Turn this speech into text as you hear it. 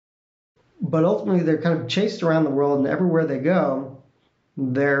But ultimately, they're kind of chased around the world, and everywhere they go,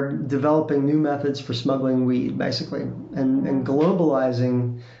 they're developing new methods for smuggling weed, basically, and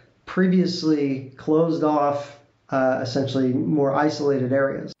globalizing previously closed off, essentially more isolated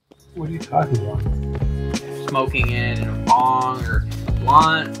areas. What are you talking about? Smoking it in a Pong or a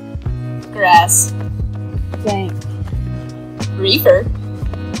blunt. Grass. Dank. Reefer.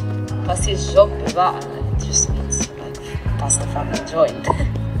 Was is job privat? It just means like that's the fucking joint.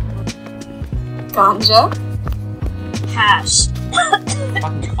 Ganja. Hash.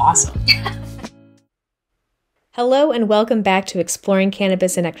 Fucking awesome. Hello and welcome back to Exploring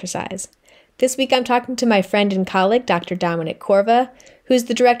Cannabis and Exercise. This week I'm talking to my friend and colleague, Dr. Dominic Corva, who's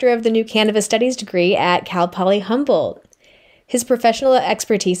the director of the new Cannabis Studies degree at Cal Poly Humboldt. His professional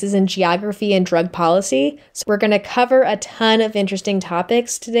expertise is in geography and drug policy, so we're going to cover a ton of interesting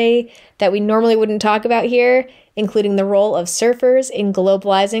topics today that we normally wouldn't talk about here, including the role of surfers in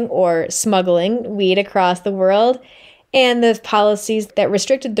globalizing or smuggling weed across the world, and the policies that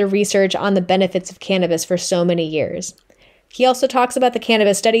restricted the research on the benefits of cannabis for so many years. He also talks about the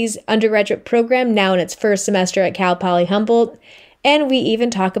Cannabis Studies undergraduate program now in its first semester at Cal Poly Humboldt, and we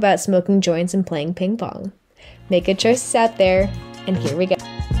even talk about smoking joints and playing ping pong. Make good choices out there, and here we go.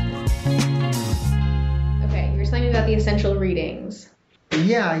 Okay, you were telling me about the essential readings.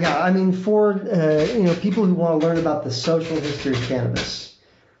 Yeah. I mean, for people who want to learn about the social history of cannabis,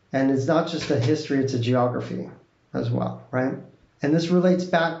 and it's not just a history; it's a geography as well, right? And this relates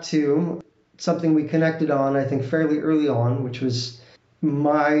back to something we connected on, I think, fairly early on, which was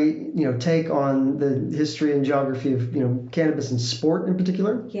my take on the history and geography of cannabis and sport in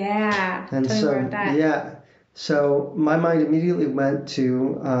particular. Yeah. And tell me more about that. Yeah. So my mind immediately went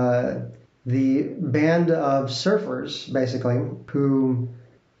to the band of surfers, basically, who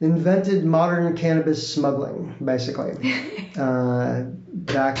invented modern cannabis smuggling, basically,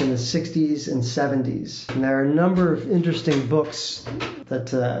 back in the 60s and 70s. And there are a number of interesting books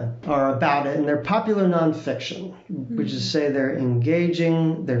that are about it, and they're popular nonfiction, which is to say they're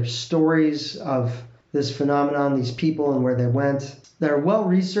engaging, they're stories of this phenomenon, these people and where they went. They're well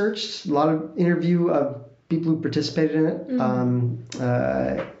researched, a lot of interview of people who participated in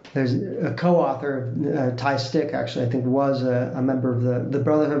it. There's a co-author, Ty Stick, actually, I think was a member of the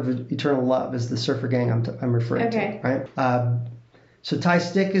Brotherhood of Eternal Love, is the surfer gang I'm referring to, right? So Ty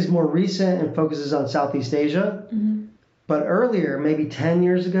Stick is more recent and focuses on Southeast Asia. But earlier, maybe 10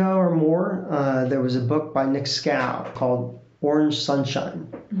 years ago or more, there was a book by Nick Scow called Orange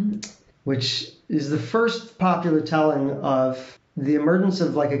Sunshine, which is the first popular telling of the emergence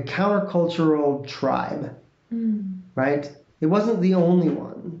of like a countercultural tribe, right? It wasn't the only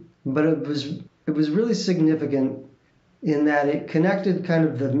one, but it was really significant in that it connected kind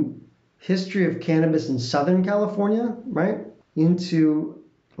of the history of cannabis in Southern California, right, into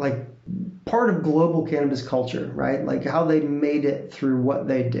like part of global cannabis culture, right? Like how they made it through what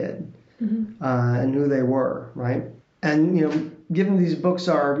they did and who they were, right? And given these books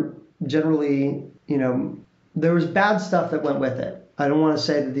are generally, there was bad stuff that went with it. I don't want to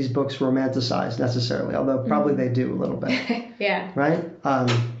say that these books romanticize necessarily, although probably they do a little bit. Yeah. Right?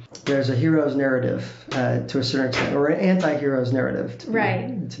 There's a hero's narrative to a certain extent, or an anti-hero's narrative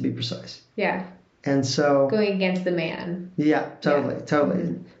to be precise. Yeah. And so going against the man. Yeah,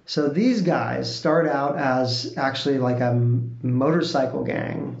 totally. So these guys start out as actually like a motorcycle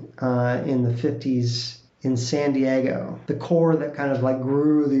gang in the 50s in San Diego. The core that kind of like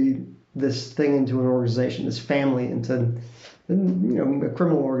grew this thing into an organization, this family into a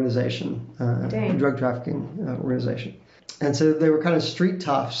criminal organization, drug trafficking organization. And so they were kind of street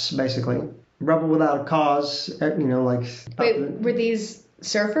toughs, basically. Rebel without a cause, Wait, were these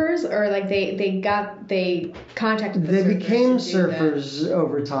surfers, or like they contacted the surfers? They became surfers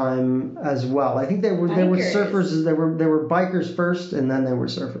over time as well. I think they were surfers. They were bikers first, and then they were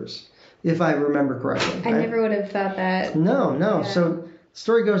surfers, if I remember correctly. I never would have thought that. No. Yeah. So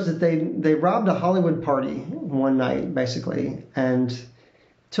story goes that they robbed a Hollywood party one night, basically, and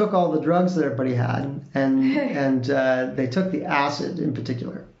took all the drugs that everybody had, and they took the acid in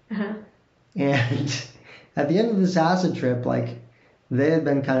particular. And at the end of this acid trip, like, they had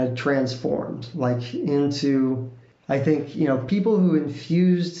been kind of transformed, like, into, I think, people who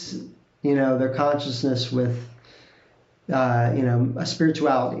infused, their consciousness with, a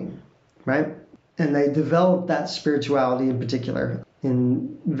spirituality, right? And they developed that spirituality in particular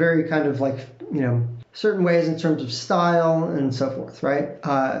in very kind of like, certain ways in terms of style and so forth, right?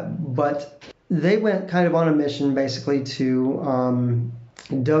 But they went kind of on a mission basically to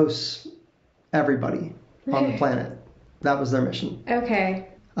dose everybody on the planet. That was their mission. Okay.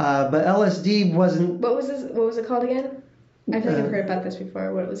 But LSD wasn't... What was it called again? I feel like I've heard about this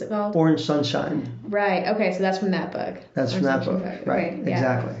before. What was it called? Orange Sunshine. Right. Okay, so that's from that book. That's from that book. Okay, Right. yeah.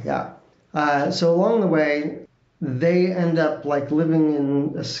 Exactly. Yeah. So along the way, they end up like living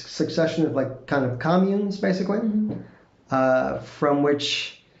in a succession of like kind of communes, basically, from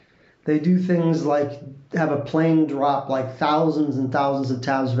which they do things like have a plane drop like thousands and thousands of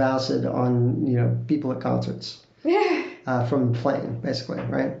tabs of acid on people at concerts from the plane, basically,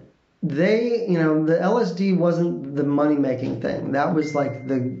 right? They, the LSD wasn't the money making thing. That was like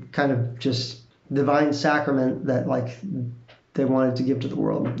the kind of just divine sacrament that like they wanted to give to the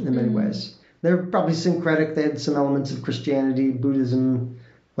world in many ways. They're probably syncretic. They had some elements of Christianity, Buddhism,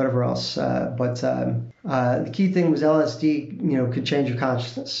 whatever else. But the key thing was LSD, could change your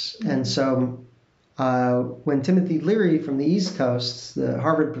consciousness. And so when Timothy Leary from the East Coast, the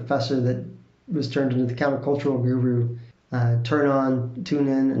Harvard professor that was turned into the countercultural guru, turn on, tune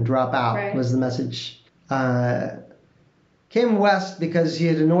in, and drop out was the message. Came west because he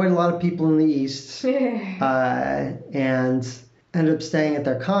had annoyed a lot of people in the East and ended up staying at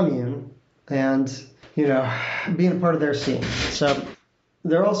their commune and, being a part of their scene. So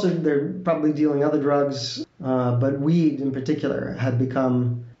they're probably dealing other drugs, but weed in particular had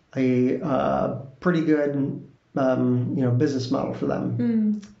become a pretty good, business model for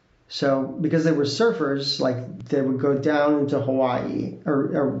them. So because they were surfers, like they would go down into Hawaii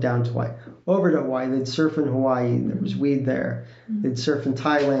or down to Hawaii, over to Hawaii. They'd surf in Hawaii. There was weed there. They'd surf in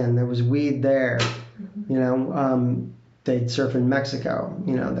Thailand. There was weed there. They'd surf in Mexico.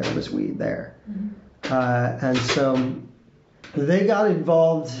 There was weed there. And so they got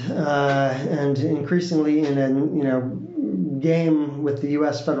involved and increasingly in a game with the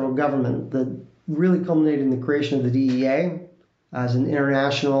U.S. federal government that really culminated in the creation of the DEA. As an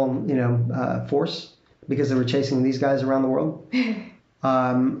international, force, because they were chasing these guys around the world.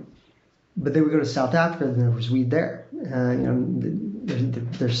 But they would go to South Africa, and there was weed there.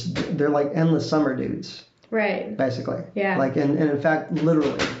 They're like endless summer dudes, right? Basically, yeah. Like, and in fact,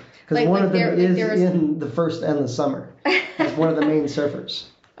 literally, because one of them is in the first endless summer. He's one of the main surfers.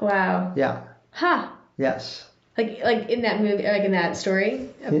 Wow. Yeah. Huh. Yes. Like in that movie, like in that story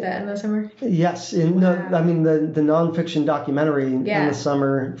of the Endless Summer? Yes. The nonfiction documentary Endless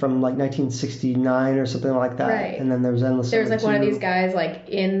Summer from like 1969 or something like that. Right. And then there was Endless Summer. There was like one of these guys like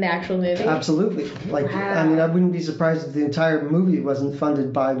in the actual movie? Absolutely. Like, I wouldn't be surprised if the entire movie wasn't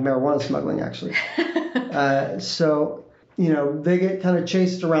funded by marijuana smuggling, actually. So, they get kind of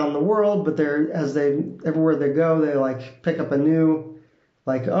chased around the world, but everywhere they go, they like pick up a new,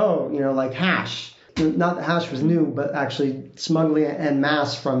 like, like hash. Not that hash was new, but actually smuggling en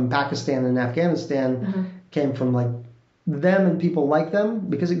masse from Pakistan and Afghanistan came from like them and people like them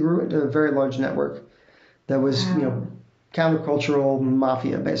because it grew into a very large network that was, countercultural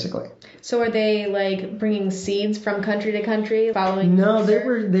mafia basically. So are they like bringing seeds from country to country, following? No, they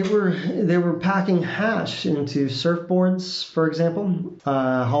were packing hash into surfboards, for example.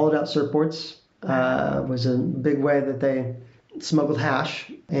 Hollowed out surfboards was a big way that they smuggled hash.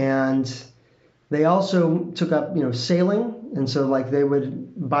 And they also took up, sailing, and so like they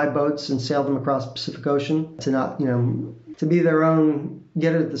would buy boats and sail them across the Pacific Ocean to not, to be their own,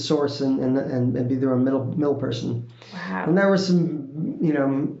 get it at the source and be their own middle person. Wow. And there were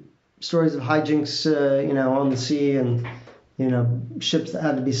some, stories of hijinks, on the sea and, ships that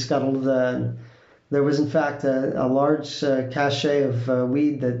had to be scuttled. There was in fact a large cache of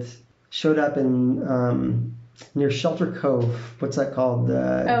weed that showed up in near Shelter Cove. What's that called?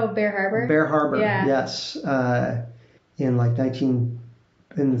 Bear Harbor? Bear Harbor, yeah. Yes. In like in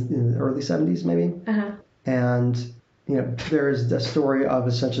the early 70s maybe. And, there is the story of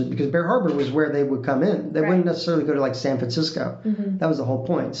essentially, because Bear Harbor was where they would come in. They wouldn't necessarily go to like San Francisco. That was the whole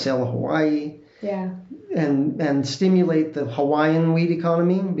point. Sail to Hawaii. Yeah. And stimulate the Hawaiian weed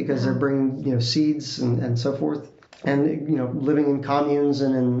economy because they're bringing, seeds and so forth. And, living in communes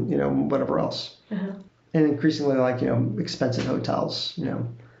and in, whatever else. And increasingly like, expensive hotels,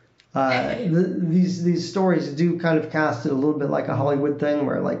 these stories do kind of cast it a little bit like a Hollywood thing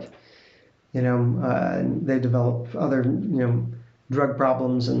where like, they develop other, drug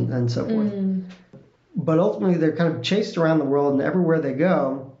problems and so forth. But ultimately they're kind of chased around the world, and everywhere they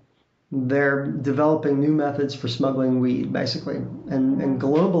go, they're developing new methods for smuggling weed, basically, and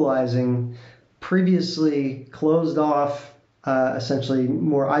globalizing previously closed off, essentially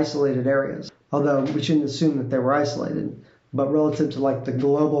more isolated areas. Although we shouldn't assume that they were isolated, but relative to like the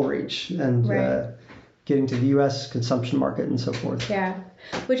global reach and getting to the U.S. consumption market and so forth. Yeah,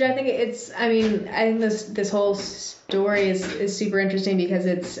 which I think I think this whole story is super interesting because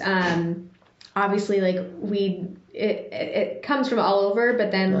it's obviously like weed. It comes from all over,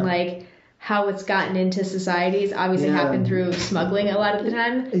 but then like how it's gotten into societies obviously happened through smuggling a lot of the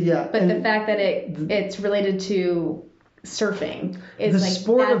time. Yeah. But the fact that it's related to surfing is the like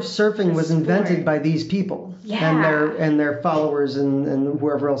sport of surfing was invented by these people and their followers and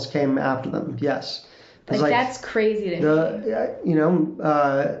whoever else came after them. Yes. Like that's crazy to me.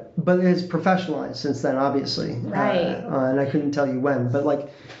 But it's professionalized since then, obviously. Right. And I couldn't tell you when,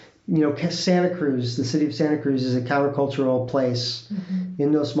 but Santa Cruz, the city of Santa Cruz is a countercultural place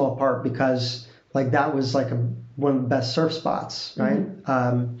in no small part because that was one of the best surf spots, right?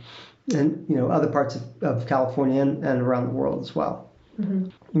 And other parts of California and around the world as well.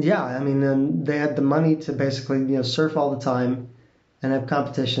 Yeah, I mean, they had the money to basically surf all the time and have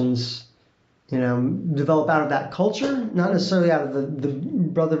competitions. Develop out of that culture, not necessarily out of the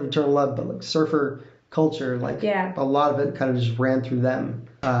brother of eternal love, but surfer culture. A lot of it kind of just ran through them,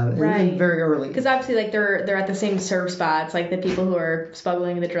 and very early. Because obviously, they're at the same surf spots, the people who are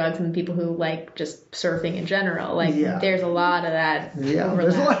smuggling the drugs and the people who just surfing in general. There's a lot of that. Yeah, overlap.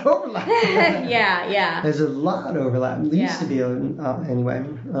 There's a lot of overlap. yeah. There's a lot of overlap. It used to be anyway.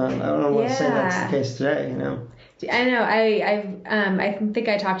 I don't want to say that's the case today. I know. I think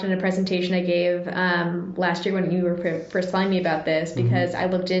I talked in a presentation I gave last year when you were first telling me about this because I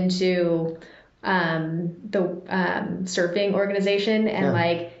looked into the surfing organization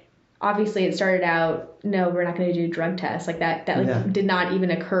and obviously it started out no, we're not going to do drug tests that did not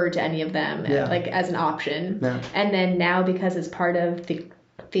even occur to any of them as an option. And then now because it's part of the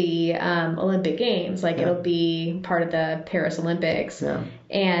Olympic Games, it'll be part of the Paris Olympics,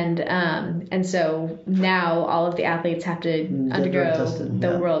 and so now all of the athletes have to undergo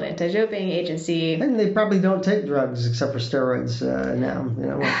the World Anti-Doping Agency, and they probably don't take drugs except for steroids now.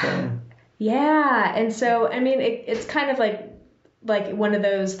 Yeah, and so I mean it's kind of like one of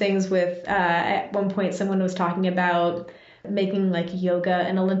those things with at one point someone was talking about making yoga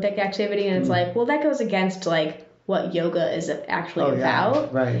an Olympic activity, and it's well, that goes against what yoga is actually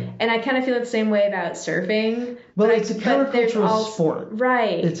about. Right. And I kind of feel the same way about surfing. Well, it's a countercultural sport.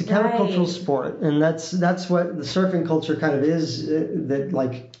 Right. It's a countercultural sport, and that's what the surfing culture kind of is.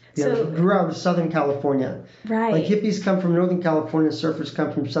 Grew out of Southern California. Right. Hippies come from Northern California, surfers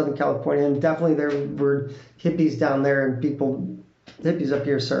come from Southern California, and definitely there were hippies down there and hippies up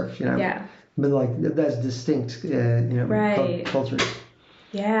here surf. Yeah. But that's distinct. Cultures.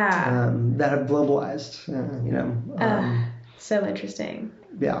 Yeah. That have globalized, so interesting.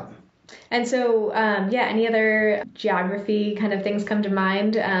 Yeah. And so, any other geography kind of things come to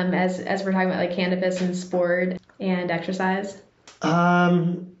mind as we're talking about cannabis and sport and exercise?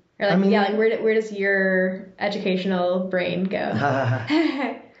 Where does your educational brain go?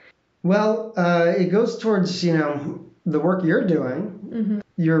 Well, it goes towards, the work you're doing.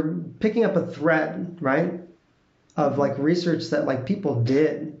 You're picking up a thread, right? Of research that people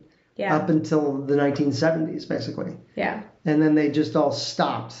did up until the 1970s, basically. Yeah. And then they just all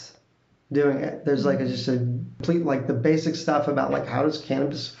stopped doing it. There's just a complete the basic stuff about how does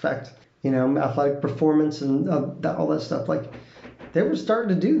cannabis affect athletic performance and all that stuff. They were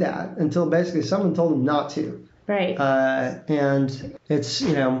starting to do that until basically someone told them not to. Right. And it's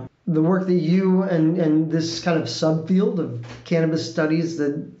the work that you and this kind of subfield of cannabis studies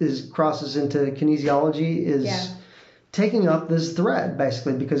that crosses into kinesiology is taking up this thread,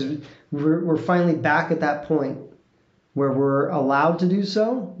 basically, because we're finally back at that point where we're allowed to do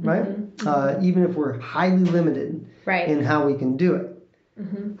so, right? Even if we're highly limited in how we can do it.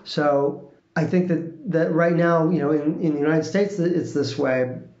 So I think that right now, in the United States, it's this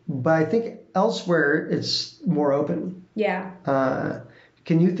way, but I think elsewhere it's more open. Yeah.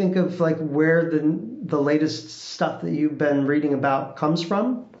 Can you think of where the latest stuff that you've been reading about comes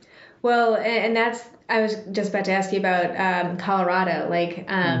from? Well, and I was just about to ask you about Colorado.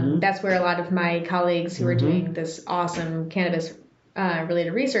 That's where a lot of my colleagues who are doing this awesome cannabis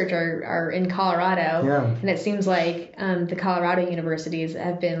related research are in Colorado. Yeah. And it seems like the Colorado universities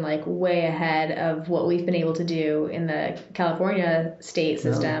have been way ahead of what we've been able to do in the California state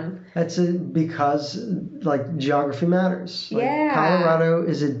system. That's because geography matters. Colorado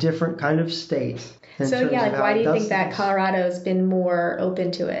is a different kind of state. So why do you think that Colorado's been more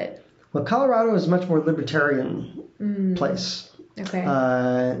open to it? Well, Colorado is a much more libertarian place. Okay.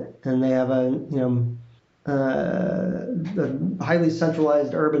 And they have a highly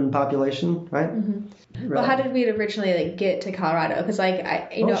centralized urban population, right? Right. Well, how did we originally get to Colorado? Because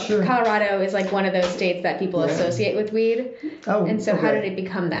Colorado is one of those states that people associate with weed. Oh, and so how did it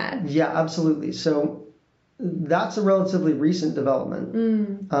become that? Yeah, absolutely. So that's a relatively recent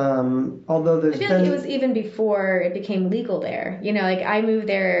development. Although there's I feel been, like it was even before it became legal there. You know, like I moved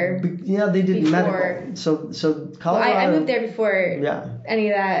there. yeah, they did before, medical. So Well, Colorado. I moved there before Yeah. any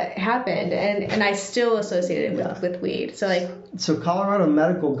of that happened, and I still associated it with weed. So like, So Colorado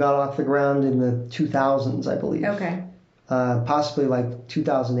medical got off the ground in the 2000s, I believe. okay. Possibly like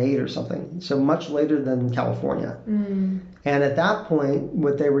 2008 or something. So much later than California. And at that point,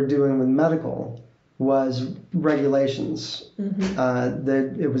 what they were doing with medical was regulations.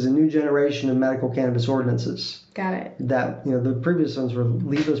 It was a new generation of medical cannabis ordinances. Got it. That, you know, the previous ones were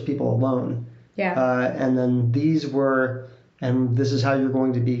leave those people alone. Yeah. And then these were, and this is how you're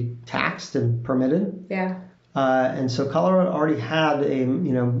going to be taxed and permitted. Yeah. And so Colorado already had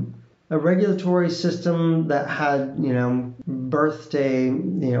a regulatory system that had, birthed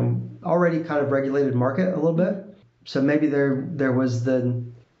a, already kind of regulated market a little bit. So maybe there was the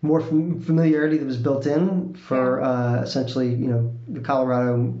more familiarity that was built in for essentially, the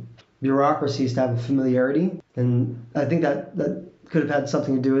Colorado bureaucracies to have a familiarity. And I think that could have had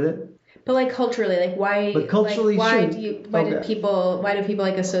something to do with it. But like culturally, like why? But culturally, why sure. do people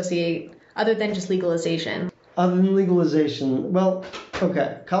like associate other than just legalization? Other than legalization, well,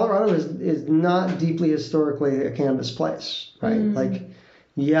 okay, Colorado is not deeply historically a cannabis place, right? Like,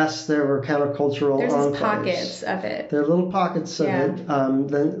 yes, there were countercultural There's enclaves. these pockets of it. There are little pockets of it.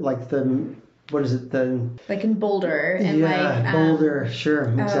 Then, like what is it? Like in Boulder and Boulder, sure,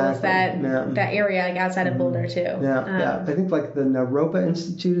 exactly. That area like outside of Boulder too. Yeah. I think like the Naropa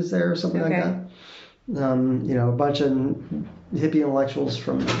Institute is there or something like that. A bunch of hippie intellectuals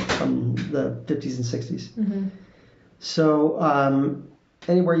from the 50s and 60s. So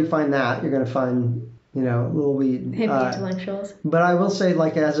anywhere you find that, you're going to find, little weed. Hippie intellectuals. But I will say,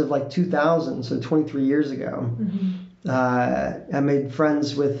 like, as of like 2000, so 23 years ago, I made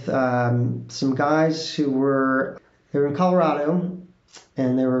friends with some guys who were in Colorado,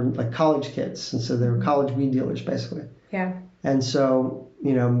 and they were like college kids, and so they were college weed dealers basically. Yeah. And so,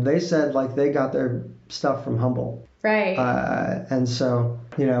 they said like they got their stuff from Humboldt. Right. And so,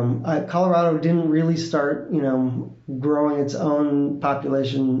 Colorado didn't really start, growing its own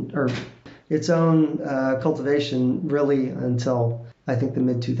population or its own cultivation really until I think the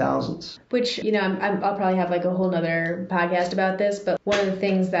mid 2000s. Which, I'll probably have like a whole nother podcast about this, but one of the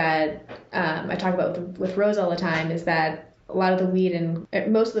things that I talk about with Rose all the time is that a lot of the weed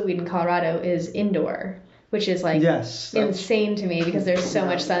most of the weed in Colorado is indoor, which is like insane to me because there's so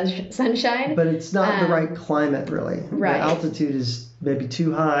much sunshine. But it's not the right climate, really. Right. The altitude is maybe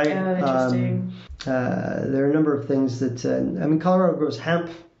too high. Oh, interesting. There are a number of things that, Colorado grows hemp.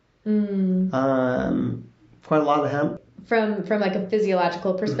 Quite a lot of hemp. From like a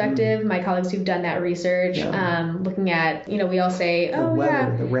physiological perspective, my colleagues who've done that research, looking at, we all say, the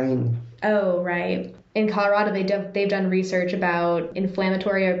weather, the rain. Oh, right. In Colorado, they've done research about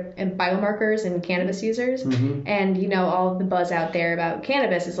inflammatory and biomarkers in cannabis users. And, all of the buzz out there about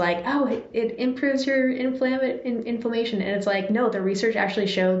cannabis is like, oh, it improves your inflammation. And it's like, no, the research actually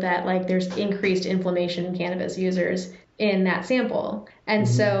showed that like there's increased inflammation in cannabis users in that sample. And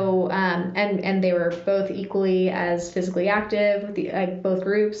so, and they were both equally as physically active, both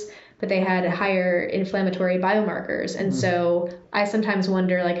groups, but they had higher inflammatory biomarkers. And so I sometimes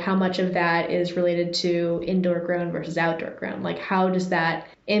wonder like how much of that is related to indoor grown versus outdoor grown. Like how does that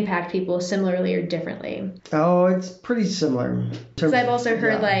impact people similarly or differently? Oh, it's pretty similar. Because I've also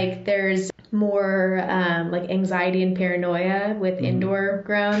heard like there's more like anxiety and paranoia with indoor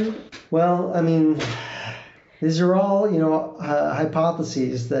grown. Well, these are all,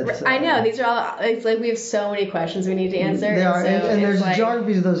 hypotheses that... I know. These are all... It's like we have so many questions we need to answer. They are. And there's like,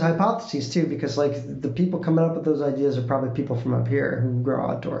 geographies of those hypotheses, too, because, like, the people coming up with those ideas are probably people from up here who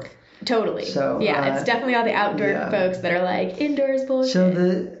grow outdoor. Totally. So, it's definitely all the outdoor folks that are like, indoors bullshit. So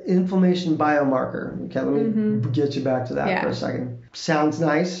the inflammation biomarker, okay, let me get you back to that for a second. Sounds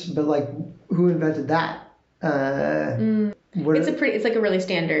nice, but, like, who invented that? It's like a really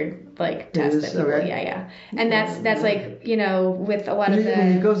standard like test that people, and that's like with a lot of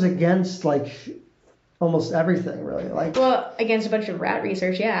it goes against like almost everything really, like against a bunch of rat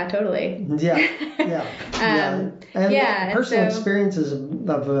research, totally. And personal experiences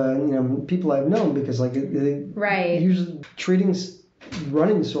of people I've known, because like usually treating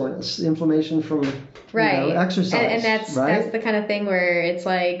running soreness, inflammation from exercise, and that's the kind of thing where it's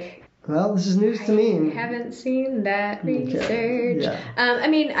like, well, this is news to me. I haven't seen that research. Okay.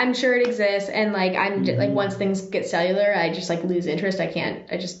 Yeah. I'm sure it exists, and like I'm like once things get cellular, I just like lose interest. I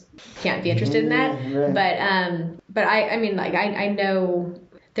just can't be interested in that. Right. But I know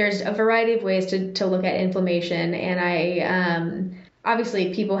there's a variety of ways to look at inflammation, and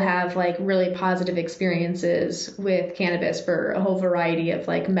obviously people have like really positive experiences with cannabis for a whole variety of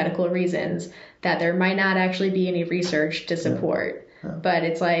like medical reasons that there might not actually be any research to support. But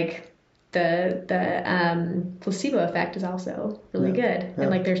it's like the placebo effect is also really good. And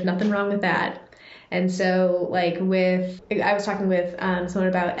like there's nothing wrong with that. And so like I was talking with someone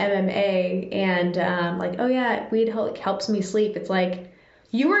about MMA and like, oh yeah, weed helps me sleep. It's like,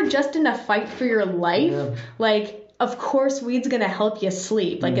 you were just in a fight for your life. Yeah. Like, of course weed's going to help you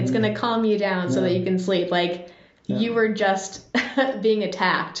sleep. Like it's going to calm you down so that you can sleep. Like you were just being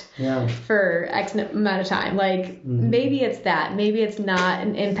attacked for X amount of time. Like maybe it's that. Maybe it's not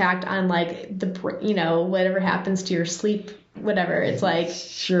an impact on like whatever happens to your sleep, whatever. It's like,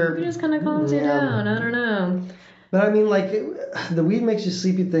 sure, it just kind of calms you down. I don't know. But I mean, like the weed makes you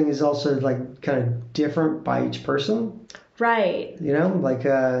sleepy thing is also like kind of different by each person. Right. You know, like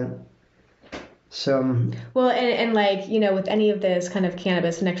well, and like, with any of this kind of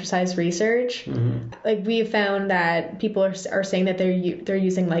cannabis and exercise research, like we've found that people are saying that they're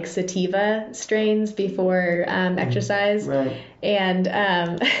using like sativa strains before exercise. Right. And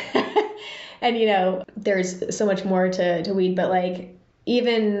and there's so much more to weed, but like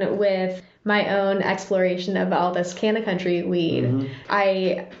even with my own exploration of all this Canna Country weed,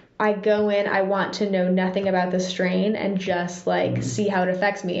 I go in, I want to know nothing about the strain and just like see how it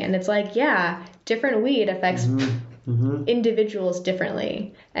affects me. And it's like, yeah, different weed affects individuals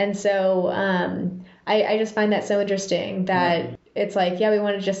differently. And so I just find that so interesting that it's like, yeah, we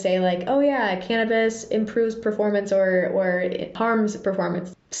want to just say like, oh yeah, cannabis improves performance or it harms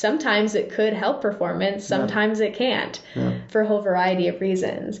performance. Sometimes it could help performance, sometimes it can't for a whole variety of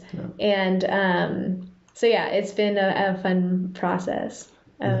reasons. And so yeah, it's been a fun process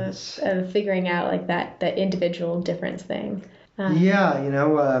of figuring out like that individual difference thing.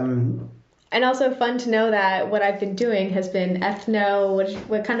 And also fun to know that what I've been doing has been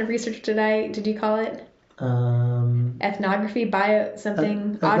what kind of research did you call it? Ethnography, bio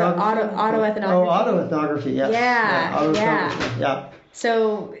something, autoethnography. Oh, autoethnography, yes. Yeah. Yeah.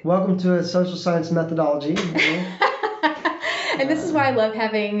 So welcome to a social science methodology. And this is why I love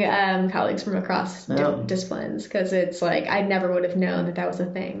having colleagues from across disciplines, because it's like I never would have known that was a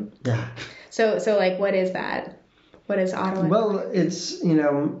thing. Yeah. So like, what is that? What is autoethnography? Well,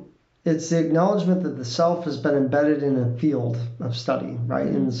 it's the acknowledgement that the self has been embedded in a field of study, right?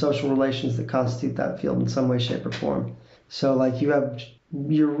 In the social relations that constitute that field in some way, shape, or form. So like you're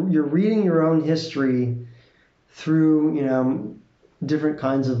reading your own history through, different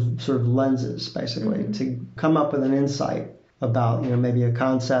kinds of sort of lenses, basically, to come up with an insight about, maybe a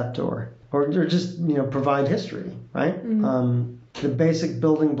concept or just, provide history, right? The basic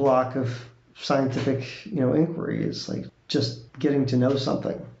building block of scientific, inquiry is like just getting to know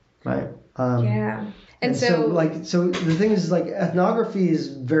something. Right. And so the thing is, like, ethnography is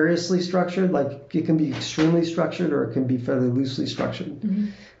variously structured. Like, it can be extremely structured or it can be fairly loosely structured.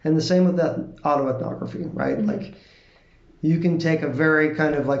 And the same with that autoethnography, right? Like, you can take a very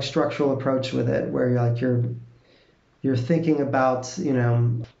kind of like structural approach with it, where you're thinking about,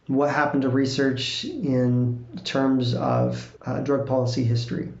 what happened to research in terms of drug policy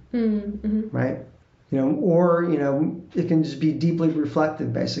history, right? Or, it can just be deeply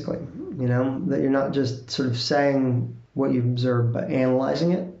reflective, basically, that you're not just sort of saying what you observed, but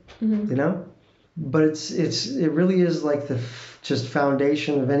analyzing it, but it really is like the just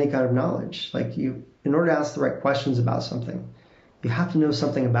foundation of any kind of knowledge. Like in order to ask the right questions about something, you have to know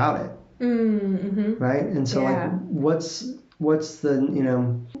something about it. Right. And so like, what's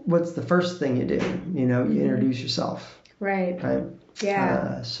the first thing you do? You introduce yourself. Right.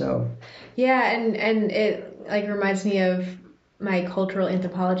 Yeah. And it like reminds me of my cultural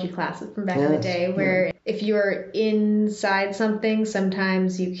anthropology classes from back in the day, where if you're inside something,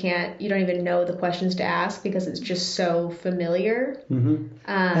 sometimes you don't even know the questions to ask because it's just so familiar. And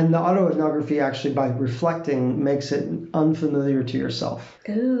the autoethnography actually, by reflecting, makes it unfamiliar to yourself.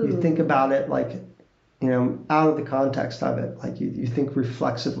 Ooh. You think about it like, out of the context of it, like you think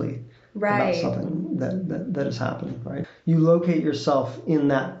reflexively. About something that has happened, right? You locate yourself in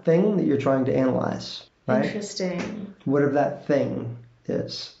that thing that you're trying to analyze, right? Interesting. Whatever that thing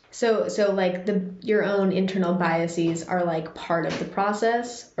is. So like your own internal biases are like part of the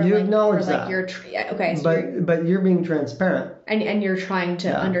process. Or you like, acknowledge or like that. So but you're being transparent. And you're trying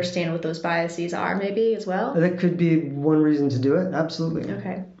to understand what those biases are, maybe as well. That could be one reason to do it. Absolutely.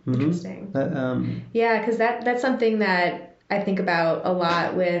 Okay. Interesting. Because that's something that I think about a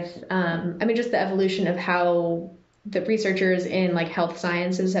lot with, just the evolution of how the researchers in like health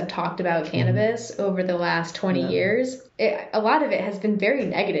sciences have talked about cannabis over the last 20 years. A lot of it has been very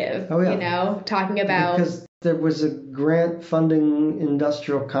negative, talking about There was a grant funding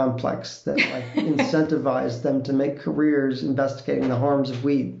industrial complex that incentivized them to make careers investigating the harms of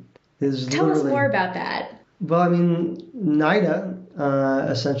weed. Tell us more about that. Well, I mean, NIDA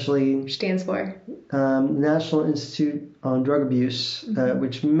essentially stands for National Institute on Drug Abuse,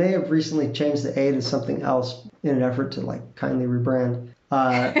 which may have recently changed the A to something else in an effort to kindly rebrand.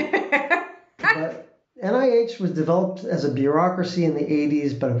 But NIH was developed as a bureaucracy in the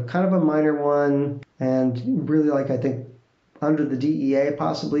 80s, but kind of a minor one, and really I think under the DEA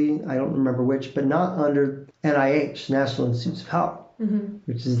possibly, I don't remember which, but not under NIH, National Institutes of Health,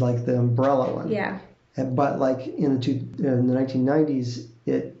 which is the umbrella one. Yeah. But in the 1990s,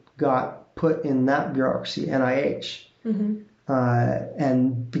 it got put in that bureaucracy, NIH,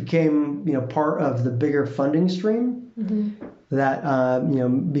 and became part of the bigger funding stream that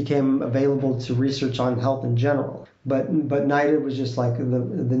became available to research on health in general. But NIDA was just the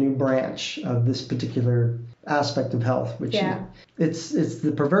new branch of this particular aspect of health, which it's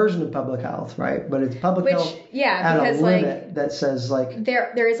the perversion of public health, right? But it's public health at a limit that says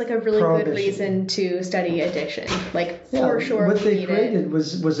there is a really good reason to study addiction, for sure. What they created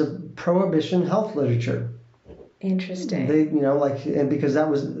was a prohibition health literature. Interesting. They and because that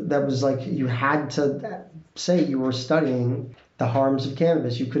was you had to say you were studying the harms of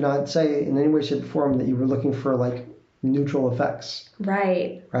cannabis. You could not say in any way, shape, or form that you were looking for neutral effects.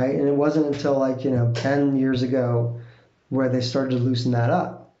 Right. Right. And it wasn't until 10 years ago where they started to loosen that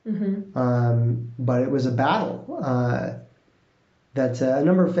up. But it was a battle that a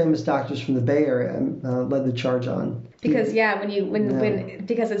number of famous doctors from the Bay Area led the charge on. Because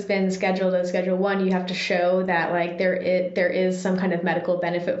because it's been scheduled as Schedule 1, you have to show that there is some kind of medical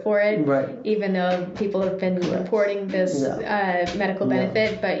benefit for it. Right. Even though people have been reporting this medical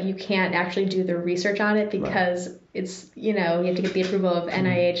benefit, but you can't actually do the research on it because it's you have to get the approval of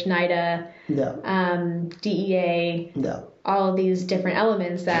NIH, NIDA, DEA, all of these different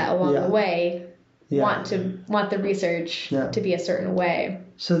elements that along the way want the research to be a certain way.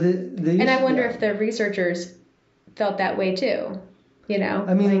 So and I wonder if the researchers felt that way too,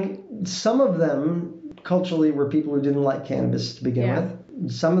 I mean, some of them culturally were people who didn't like cannabis to begin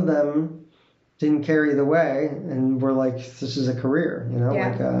with. Some of them didn't care either way and were this is a career,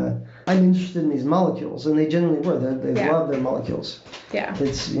 I'm interested in these molecules, and they genuinely were. They love their molecules. Yeah.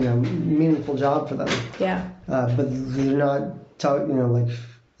 It's meaningful job for them. Yeah. But they're not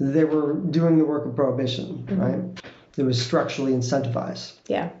they were doing the work of prohibition, right? It was structurally incentivized.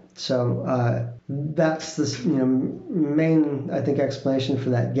 Yeah. So that's the main, I think, explanation for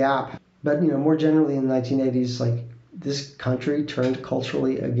that gap. But more generally in the 1980s, this country turned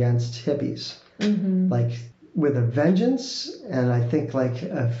culturally against hippies, with a vengeance, and I think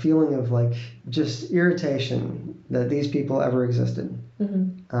a feeling of just irritation that these people ever existed,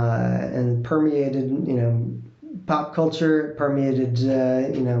 and permeated pop culture, permeated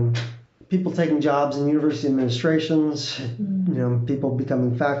people taking jobs in university administrations, people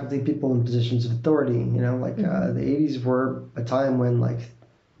becoming faculty, people in positions of authority. The 80s were a time when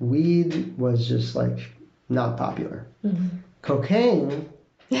weed was just not popular. Cocaine.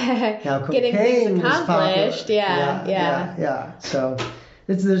 Now cocaine getting things accomplished. Yeah. So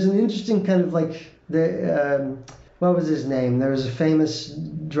there's an interesting kind of what was his name? There was a famous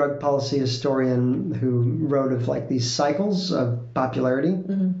drug policy historian who wrote of these cycles of popularity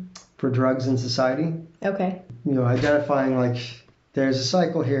for drugs in society. Okay. Identifying there's a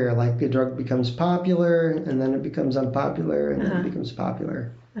cycle here, a drug becomes popular and then it becomes unpopular and then it becomes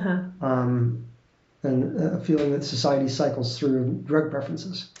popular. And a feeling that society cycles through drug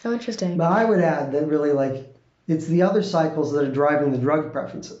preferences. Oh, interesting. But I would add that really it's the other cycles that are driving the drug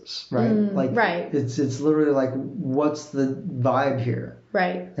preferences, right? Right. It's literally what's the vibe here?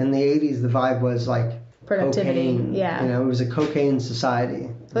 Right. In the 80s, the vibe was productivity. Cocaine. Yeah. It was a cocaine society.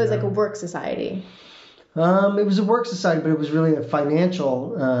 It was a work society. It was a work society, but it was really a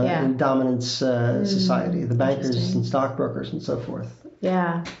financial dominance society. The bankers and stockbrokers and so forth.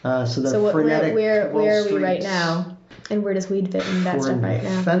 Yeah. So frenetic where are we right now? And where does weed fit in that stuff right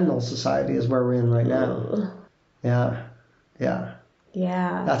now? Fentanyl society is where we're in right now. Yeah.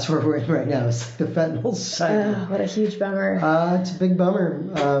 Yeah. That's where we're in right now. It's the fentanyl society. Oh, what a huge bummer. It's a big bummer.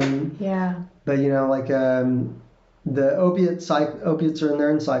 Yeah. But the opiates are in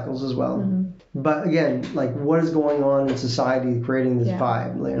their own cycles as well. But again, what is going on in society creating this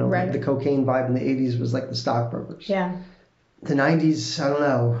vibe? The cocaine vibe in the 80s was the stockbrokers. Yeah. The 90s, I don't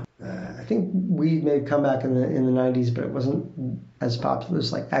know. I think weed may have come back in the 90s, but it wasn't as popular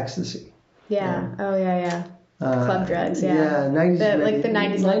as ecstasy. Yeah. Oh, yeah. Club drugs, yeah. Yeah, 90s. Like the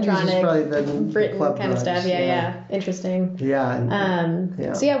 90s 90s electronic, is probably the Britain club kind of drugs, stuff. Yeah. Interesting. Yeah.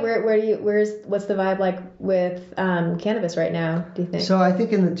 So what's the vibe like with cannabis right now, do you think? So I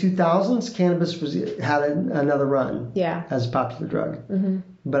think in the 2000s, cannabis had another run as a popular drug. Mm-hmm.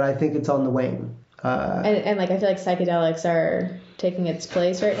 But I think it's on the wane. And like I feel like psychedelics are taking its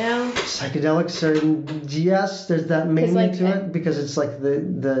place right now. Psychedelics are, yes, there's that mania to it, because it's like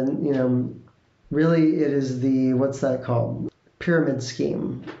the really it is the, what's that called? Pyramid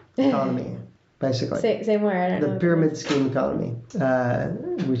scheme economy, basically. Say more, I don't know. The pyramid scheme economy,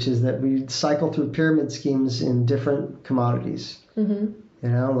 which is that we cycle through pyramid schemes in different commodities. Mm-hmm.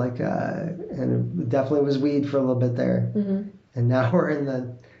 And it definitely was weed for a little bit there. Mm-hmm. And now we're in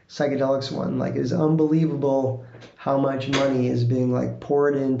the psychedelics one. Like, it's unbelievable how much money is being like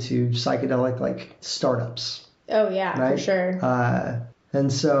poured into psychedelic like startups. Oh yeah, right? For sure. And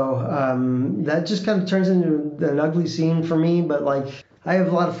so that just kind of turns into an ugly scene for me. But like, I have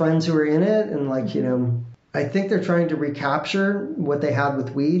a lot of friends who are in it, and like, I think they're trying to recapture what they had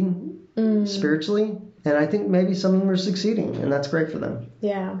with weed spiritually. And I think maybe some of them are succeeding, and that's great for them.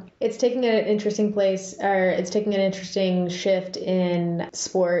 Yeah. It's taking an interesting place, or it's taking an interesting shift in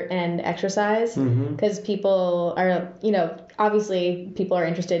sport and exercise, because people are, obviously people are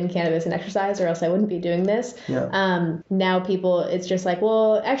interested in cannabis and exercise, or else I wouldn't be doing this. Yeah. Now people, it's just like,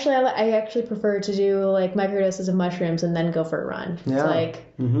 well, actually, I actually prefer to do like microdoses of mushrooms and then go for a run. Yeah. It's like,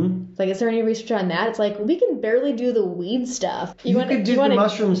 it's like, is there any research on that? It's like, we can barely do the weed stuff. You could do the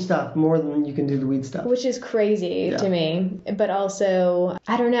mushroom stuff more than you can do the weed stuff. Which is crazy to me. But also,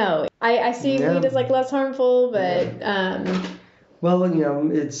 I don't know. I see weed as like less harmful, but... Well,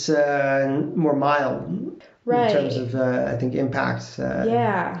 it's more mild. Right. In terms of, I think, impact.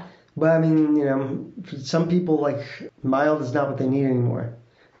 But I mean, for some people, like, mild is not what they need anymore.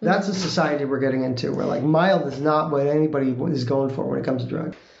 That's the society we're getting into, where like mild is not what anybody is going for when it comes to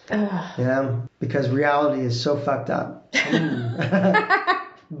drugs. Because reality is so fucked up.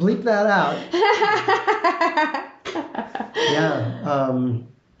 Bleep that out.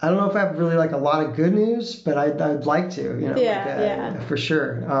 I don't know if I have really like a lot of good news, but I'd like to, for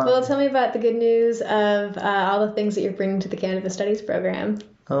sure. Well, tell me about the good news of all the things that you're bringing to the Cannabis Studies program.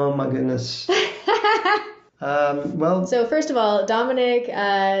 Oh my goodness. So first of all, Dominic,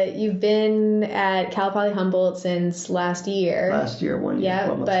 you've been at Cal Poly Humboldt since last year. 1 year.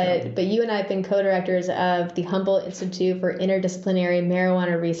 Yeah, but you and I have been co-directors of the Humboldt Institute for Interdisciplinary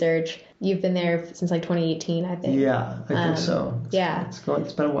Marijuana Research. You've been there since like 2018, I think. Yeah, I think so.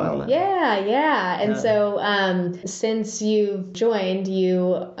 It's been a while now. Yeah. And so since you've joined,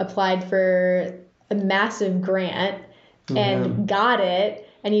 you applied for a massive grant and got it.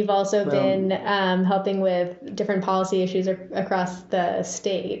 And you've also been helping with different policy issues across the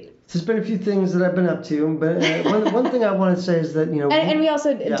state. There's been a few things that I've been up to, but one thing I want to say is that, And we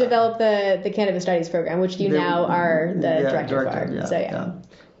also developed the Cannabis Studies program, which you now are the director for.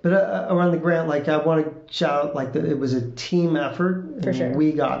 But around the grant, like, I want to shout out, like, that it was a team effort. For sure.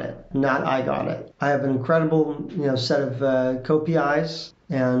 We got it, not I got it. I have an incredible, set of co-PIs,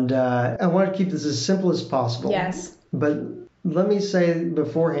 and I want to keep this as simple as possible. Yes. But let me say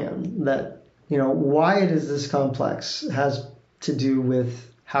beforehand that, why it is this complex has to do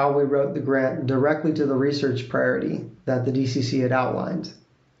with how we wrote the grant directly to the research priority that the DCC had outlined.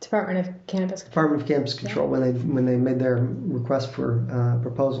 Department of Cannabis Control when they made their request for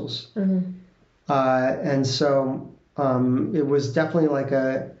proposals. And so it was definitely like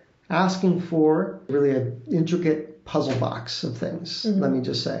asking for really an intricate puzzle box of things. Let me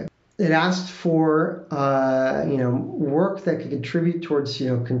just say. It asked for work that could contribute towards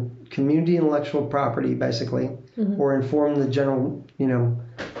community intellectual property, basically, or inform the general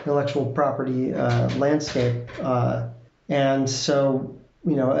intellectual property landscape. And so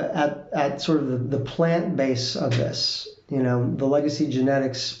at sort of the plant base of this, the legacy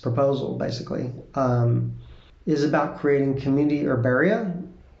genetics proposal basically is about creating community herbaria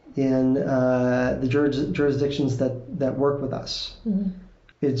in the jurisdictions that work with us.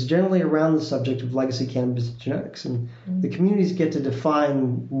 It's generally around the subject of legacy cannabis genetics, and the communities get to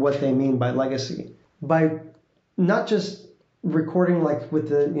define what they mean by legacy by not just recording like with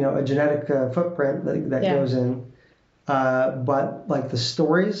the a genetic footprint that goes in, but like the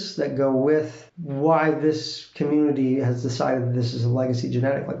stories that go with why this community has decided this is a legacy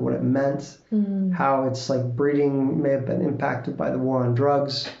genetic, like what it meant, how it's like breeding may have been impacted by the war on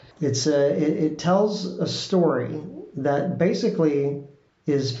drugs. It tells a story that basically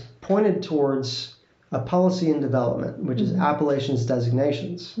is pointed towards a policy in development, which is appellations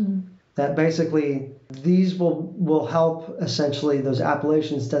designations, that basically these will help essentially those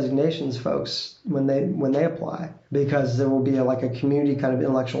appellations designations folks when they apply, because there will be a community kind of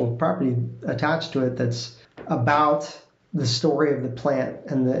intellectual property attached to it that's about the story of the plant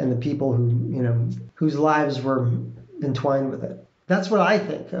and the people whose lives were entwined with it. That's what I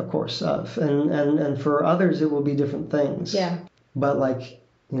think, of course, of, and for others it will be different things. Yeah. But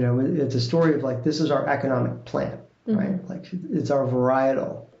it's a story of this is our economic plant, right? It's our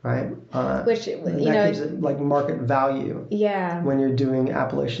varietal, right? Which gives it market value. Yeah. When you're doing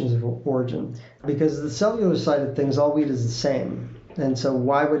appellations of origin, because the cellular side of things, all weed is the same, and so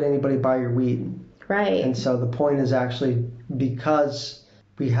why would anybody buy your weed? Right. And so the point is actually because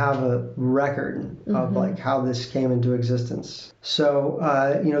we have a record of how this came into existence. So,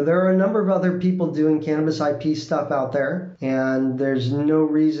 there are a number of other people doing cannabis IP stuff out there, and there's no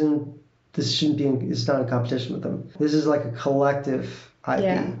reason this shouldn't be, it's not in competition with them. This is like a collective IP.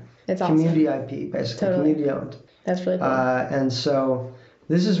 Yeah, it's awesome. Community IP, basically, totally. community owned. That's really cool. And so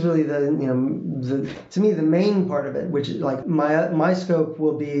this is really to me, the main part of it, which is my scope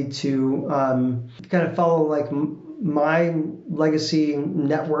will be to kind of follow my legacy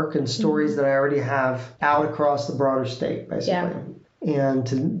network and stories that I already have out across the broader state, basically. Yeah.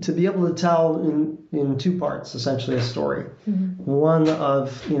 And to be able to tell in two parts, essentially, a story. One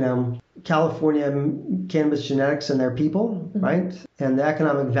of, California cannabis genetics and their people, right? And the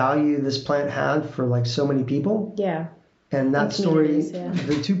economic value this plant had for so many people. Yeah. And that story,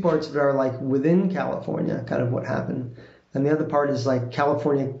 the two parts of it are within California, kind of what happened. And the other part is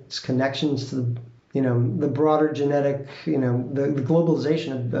California's connections to the broader genetic, the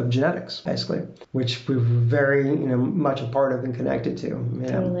globalization of genetics, basically, which we're very, much a part of and connected to.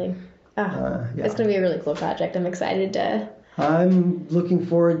 Totally. It's going to be a really cool project. I'm excited to... I'm looking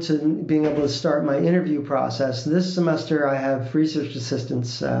forward to being able to start my interview process. This semester I have research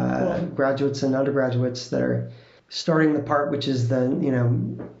assistants, graduates and undergraduates that are starting the part which is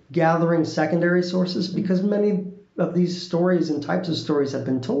the, gathering secondary sources, because many of these stories and types of stories have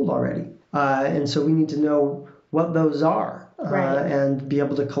been told already. And so we need to know what those are, and be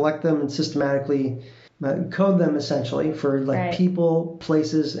able to collect them and systematically code them, essentially, for people,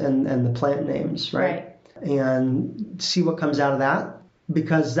 places, and the plant names, right? And see what comes out of that,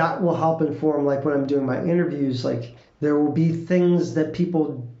 because that will help inform, when I'm doing my interviews, there will be things that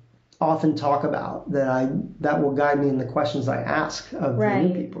people often talk about that will guide me in the questions I ask of the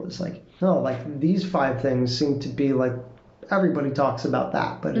new people. It's these 5 things seem to be everybody talks about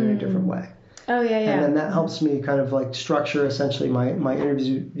that, but in a different way. Oh, yeah. And then that helps me kind of structure essentially my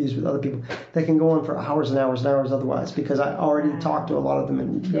interviews with other people. They can go on for hours and hours and hours otherwise, because I already talked to a lot of them,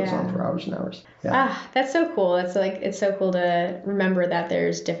 and it goes on for hours and hours. Yeah. That's so cool. It's so cool to remember that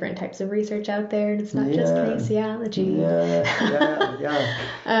there's different types of research out there, and it's not just kinesiology. Yeah.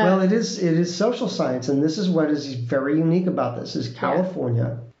 Well, it is social science, and this is what is very unique about this, is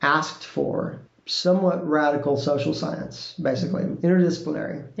California asked for somewhat radical social science, basically,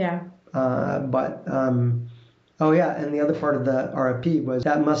 interdisciplinary. Yeah. And the other part of the RFP was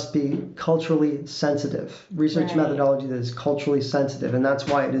that must be culturally sensitive, research methodology that is culturally sensitive, and that's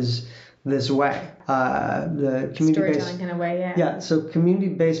why it is this way. The community-based storytelling kind of way, Yeah, so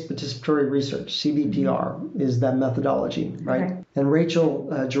community-based participatory research, CBPR, is that methodology, right? Okay. And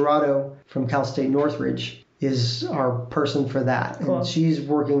Rachel Gerardo from Cal State Northridge is our person for that. Cool. And she's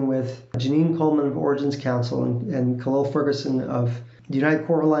working with Janine Coleman of Origins Council and Khalil Ferguson of the United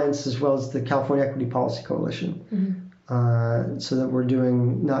Core Alliance, as well as the California Equity Policy Coalition, so that we're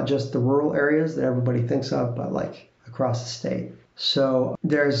doing not just the rural areas that everybody thinks of, but across the state. So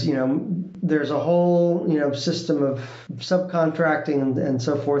there's a whole system of subcontracting and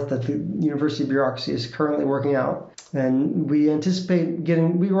so forth that the university bureaucracy is currently working out, and we anticipate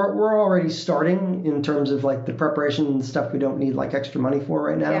we're already starting in terms of the preparation and stuff we don't need extra money for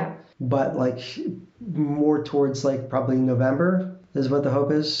right now, but more towards probably November is what the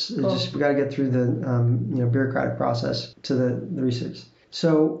hope is. Cool. It's just we got to get through the bureaucratic process to the research.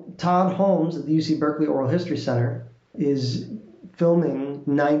 So Todd Holmes at the UC Berkeley Oral History Center is filming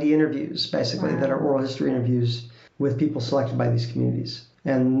 90 interviews, basically, that are oral history interviews with people selected by these communities,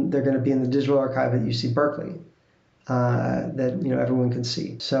 and they're going to be in the digital archive at UC Berkeley that everyone can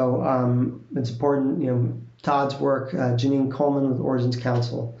see. So it's important. Todd's work, Janine Coleman with Origins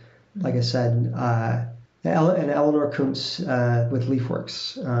Council, like I said. And Eleanor Kuntz with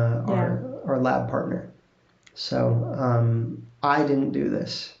LeafWorks, our lab partner. So I didn't do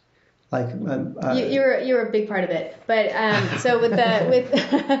this. Like you're a big part of it, but so with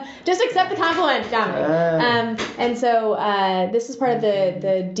just accept the compliment, Dominic. And so this is part of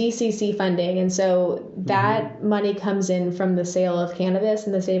the DCC funding, and so that money comes in from the sale of cannabis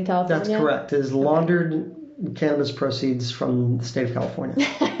in the state of California. That's correct. It is laundered cannabis proceeds from the state of California.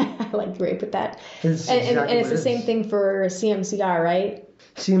 I like the way you put that. And it's the same thing for CMCR, right?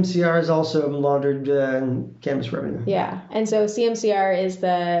 CMCR is also laundered cannabis revenue. Yeah, and so CMCR is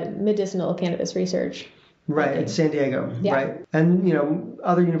the medicinal cannabis research. Right, it's San Diego, yeah. Right. And,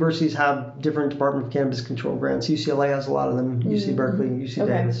 other universities have different Department of Cannabis Control grants. UCLA has a lot of them, UC Berkeley, UC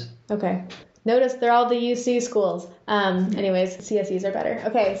Davis. Okay. Notice they're all the UC schools. Anyways, CSEs are better.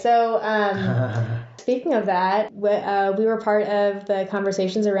 Okay, so speaking of that, we were part of the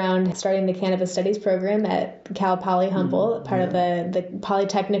conversations around starting the Cannabis Studies program at Cal Poly Humboldt, part of the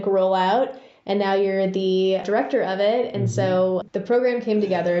Polytechnic rollout. And now you're the director of it. And so the program came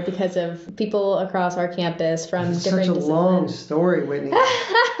together because of people across our campus from different disciplines. Such a long story, Whitney.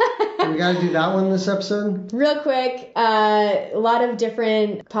 We got to do that one this episode? Real quick, a lot of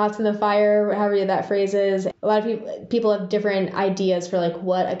different pots in the fire, however that phrase is. A lot of people have different ideas for like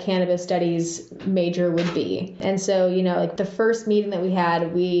what a cannabis studies major would be. And so, like the first meeting that we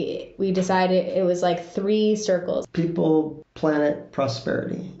had, we decided it was like 3 circles. People, planet,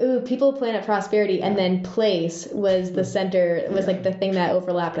 prosperity. Ooh, people, planet, prosperity, and then place was the center, was like the thing that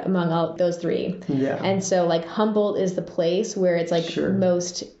overlapped among all those 3. Yeah. And so like Humboldt is the place where it's like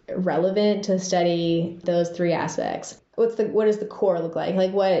most relevant to study those 3 aspects. What does the core look like?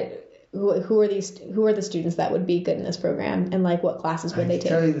 Like who are the students that would be good in this program, and like what classes would they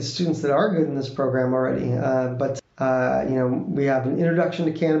take? I can tell you the students that are good in this program already, but we have an Introduction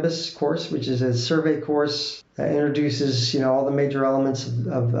to Cannabis course, which is a survey course that introduces all the major elements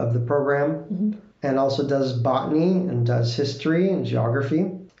of the program, and also does botany and does history and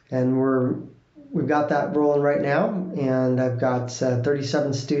geography, and we've got that rolling right now, and I've got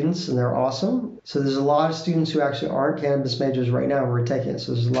 37 students, and they're awesome. So there's a lot of students who actually aren't cannabis majors right now who are taking it,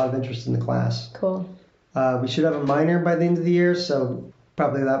 so there's a lot of interest in the class. Cool. We should have a minor by the end of the year, so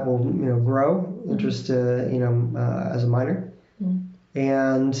probably that will grow interest as a minor.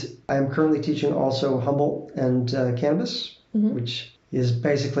 And I'm currently teaching also Humboldt and cannabis, which is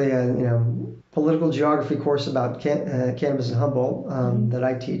basically a political geography course about cannabis in Humboldt that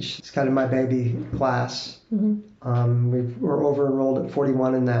I teach. It's kind of my baby class. We're over enrolled at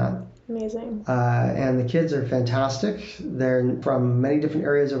 41 in that. Amazing. And the kids are fantastic. They're from many different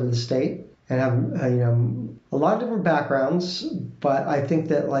areas over the state and have a lot of different backgrounds. But I think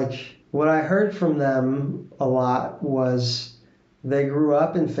that what I heard from them a lot was they grew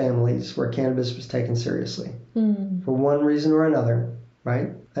up in families where cannabis was taken seriously for one reason or another, right?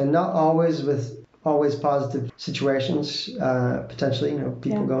 And not always with positive situations, potentially,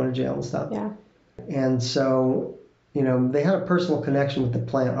 people going to jail and stuff. Yeah. And so, they had a personal connection with the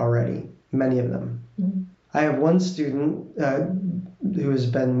plant already, many of them. I have one student who has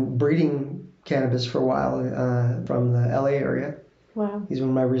been breeding cannabis for a while from the LA area. Wow. He's one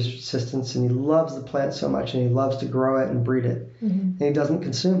of my research assistants, and he loves the plant so much, and he loves to grow it and breed it. And he doesn't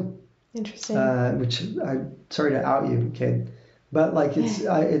consume. Interesting. Which I'm sorry to out you, kid, but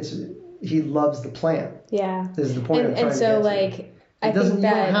he loves the plant. Yeah. Is the point I'm trying and so to get to. You don't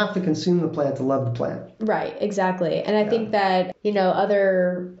have to consume the plant to love the plant. Right. Exactly. And I think that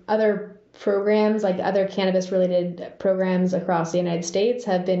other programs, like other cannabis related programs across the United States,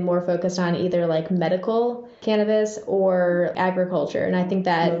 have been more focused on either medical cannabis or agriculture. And I think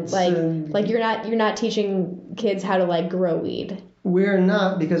that you're not teaching kids how to grow weed. We're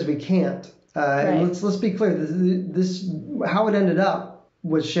not, because we can't. Right. And let's be clear. This how it ended up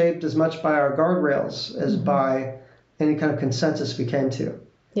was shaped as much by our guardrails as by any kind of consensus we came to.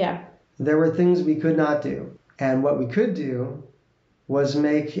 Yeah. There were things we could not do, and what we could do was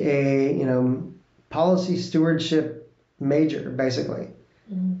make a policy stewardship major, basically,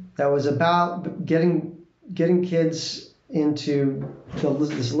 that was about getting kids into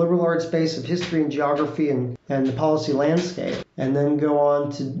this liberal arts space of history and geography and the policy landscape, and then go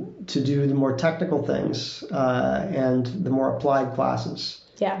on to do the more technical things and the more applied classes.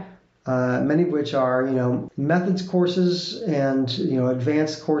 Yeah. Many of which are, methods courses and,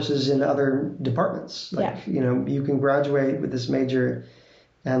 advanced courses in other departments. You can graduate with this major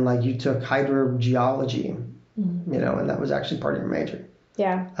and you took hydrogeology, and that was actually part of your major.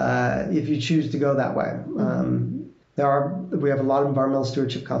 Yeah. If you choose to go that way. We have a lot of environmental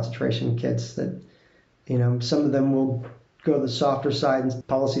stewardship concentration kids that, some of them will go the softer side and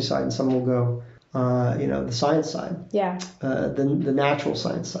policy side, and some will go the science side, the natural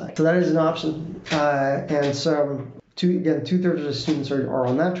science side. So that is an option. And so 2/3 of the students are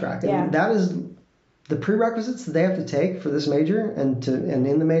on that track. And Yeah. that is the prerequisites that they have to take for this major and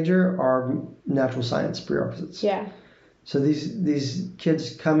in the major are natural science prerequisites. Yeah. So these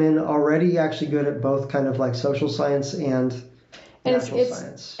kids come in already actually good at both kind of like social science and natural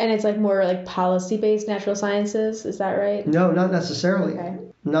science. And it's like more like policy-based natural sciences, is that right? No, not necessarily. Okay.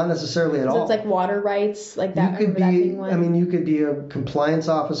 Not necessarily at So all. it's like water rights, like that. You could that be, being one? I mean, you could be a compliance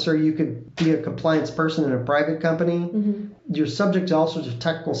officer. You could be a compliance person in a private company. Mm-hmm. You're subject to all sorts of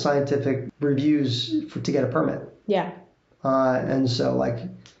technical scientific reviews to get a permit. Yeah. And so, like,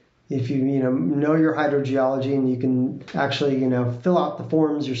 if you know your hydrogeology and you can actually fill out the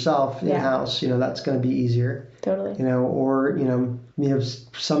forms yourself Yeah. in-house, that's going to be easier. Totally. Or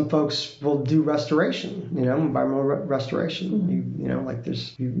some folks will do restoration, environmental restoration. Mm-hmm. Like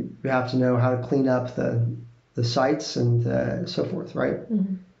you have to know how to clean up the sites and so forth, right?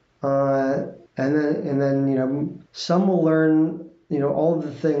 Mm-hmm. And then some will learn all of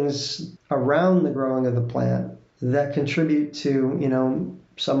the things around the growing of the plant that contribute to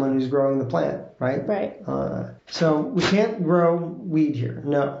someone who's growing the plant, right? Right. So we can't grow weed here,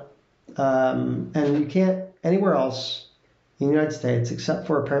 no. And you can't anywhere else in the United States except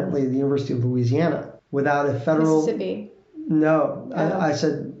for apparently the University of Louisiana without a federal... Mississippi. No, Oh. I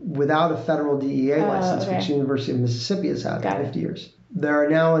said without a federal DEA license, okay. which the University of Mississippi has had Got for it. 50 years. There are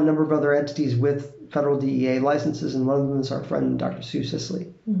now a number of other entities with federal DEA licenses, and one of them is our friend Dr. Sue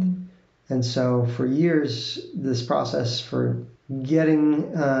Sisley. Mm-hmm. And so for years, this process for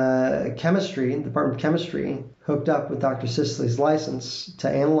getting chemistry, the Department of Chemistry, hooked up with Dr. Sisley's license to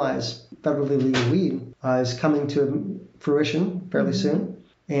analyze federally legal weed is coming to fruition fairly soon.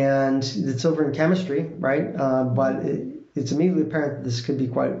 And it's over in chemistry, right? But it's immediately apparent that this could be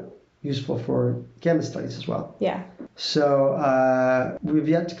quite useful for cannabis studies as well. Yeah. So we've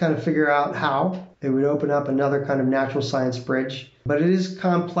yet to kind of figure out how it would open up another kind of natural science bridge. But it is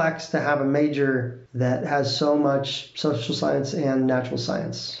complex to have a major that has so much social science and natural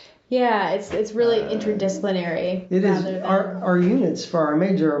science. Yeah, it's really interdisciplinary. It is. rather than- Our units for our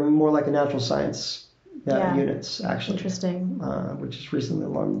major are more like a natural science Yeah. units, actually. Interesting. Which is recently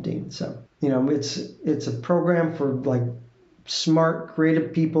alarmed the dean. So, it's a program for like smart,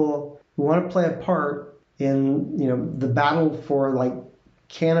 creative people who want to play a part in, the battle for like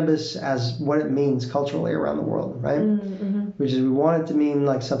cannabis as what it means culturally around the world, right? Mm-hmm. Which is we want it to mean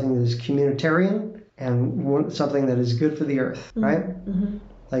like something that is communitarian and something that is good for the earth, right? Mm-hmm.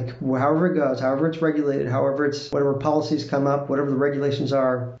 Like however it goes, however it's regulated, whatever policies come up, whatever the regulations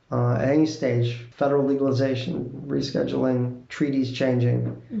are at any stage, federal legalization, rescheduling, treaties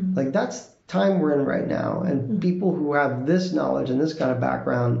changing, like that's the time we're in right now. And people who have this knowledge and this kind of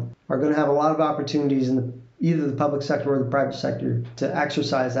background are going to have a lot of opportunities in either the public sector or the private sector to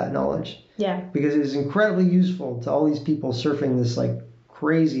exercise that knowledge. Yeah. Because it is incredibly useful to all these people surfing this like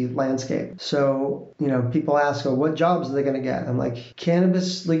crazy landscape. So, people ask, what jobs are they going to get? I'm like,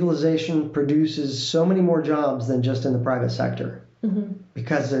 cannabis legalization produces so many more jobs than just in the private sector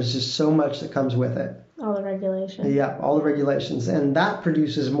because there's just so much that comes with it. All the regulations. Yeah, all the regulations. And that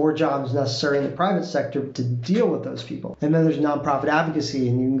produces more jobs necessary in the private sector to deal with those people. And then there's nonprofit advocacy,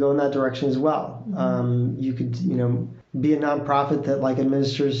 and you can go in that direction as well. You could, be a nonprofit that like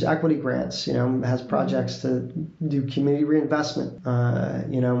administers equity grants, has projects to do community reinvestment,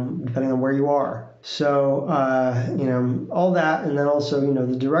 depending on where you are. So, all that. And then also,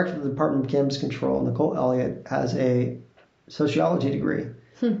 the director of the Department of Cannabis Control, Nicole Elliott, has a sociology degree.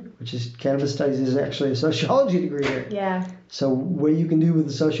 Which is Cannabis Studies is actually a sociology degree here. Yeah. So what you can do with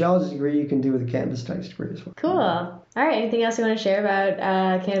a sociology degree, you can do with a Cannabis Studies degree as well. Cool. All right. Anything else you want to share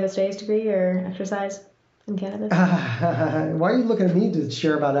about Cannabis Studies degree or exercise in cannabis? Why are you looking at me to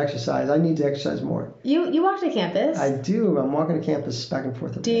share about exercise? I need to exercise more. You walk to campus. I do. I'm walking to campus back and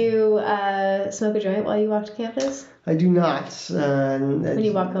forth. Do you smoke a joint while you walk to campus? I do not. When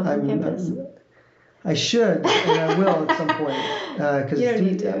you walk home from campus? I should, and I will at some point. Because you don't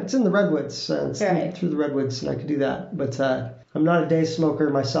need to. It's in the redwoods. It's right. through the redwoods, and I could do that. But I'm not a day smoker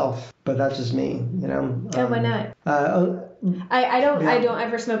myself. But that's just me, Why not? I don't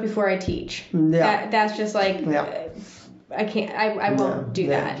ever smoke before I teach. Yeah. That's just like I can't. I won't do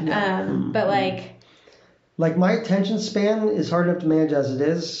that. But like my attention span is hard enough to manage as it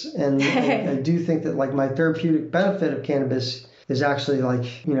is, and I do think that like my therapeutic benefit of cannabis is actually like,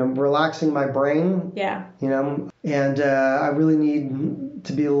 relaxing my brain. Yeah. And I really need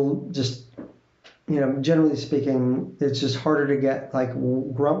to be able just, generally speaking, it's just harder to get like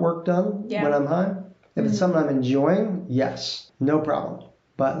grunt work done when I'm high. If it's something I'm enjoying, yes, no problem.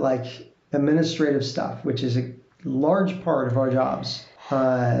 But like administrative stuff, which is a large part of our jobs,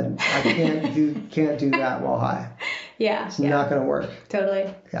 I can't do that while high. Yeah. It's not going to work.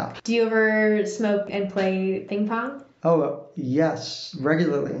 Totally. Yeah. Do you ever smoke and play ping pong? Oh, yes,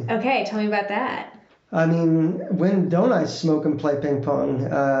 regularly. Okay, tell me about that. I mean, when don't I smoke and play ping pong?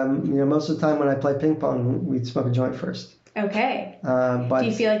 Most of the time when I play ping pong, we'd smoke a joint first. Okay. But do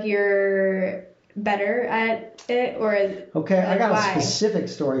you feel like you're better at it, or okay, I got why? a specific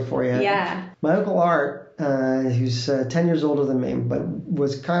story for you. Yeah. My Uncle Art, who's 10 years older than me, but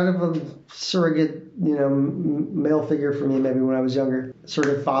was kind of a surrogate, male figure for me maybe when I was younger.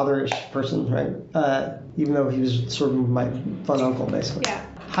 Surrogate fatherish person, right? Even though he was sort of my fun uncle, basically. Yeah.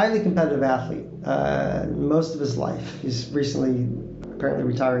 Highly competitive athlete most of his life. He's recently apparently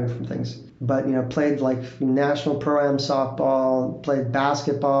retiring from things. But, played like national pro-am softball, played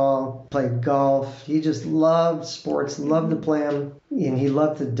basketball, played golf. He just loved sports, loved to play them, and he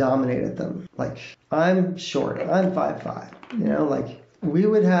loved to dominate at them. Like, I'm short. I'm 5'5", we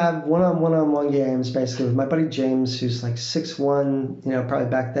would have one-on-one games, basically, with my buddy James, who's like 6'1", probably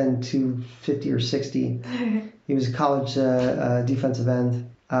back then 250 or 60. He was a college defensive end.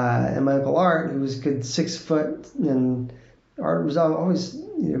 And my Uncle Art, who was a good 6 foot, and Art was always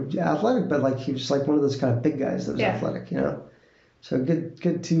athletic, but he was like one of those kind of big guys that was athletic, So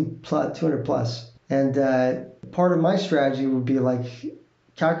good 200 plus. And part of my strategy would be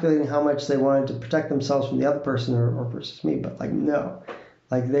calculating how much they wanted to protect themselves from the other person or versus me, but no.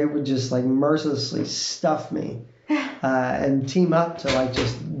 They would just mercilessly stuff me and team up to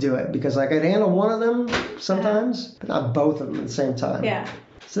just do it, because I could handle one of them sometimes, but not both of them at the same time. Yeah.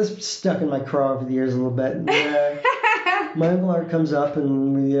 So this stuck in my craw over the years a little bit. And, my Uncle Art comes up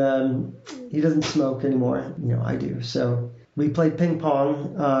and he doesn't smoke anymore. I do. So we played ping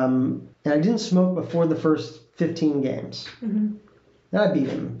pong, and I didn't smoke before the first 15 games. Mm-hmm. And I beat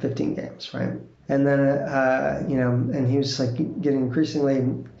him 15 games, right? And then, and he was getting increasingly,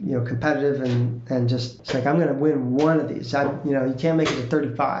 competitive and just it's I'm going to win one of these. You can't make it to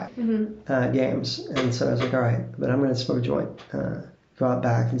 35 games. And so I was like, all right, but I'm going to smoke a joint. Go out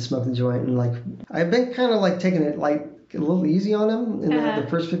back and smoke the joint. And I've been kind of taking it a little easy on him in the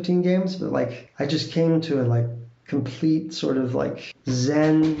first 15 games, but I just came to a complete sort of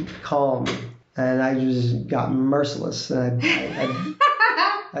Zen calm, and I just got merciless, and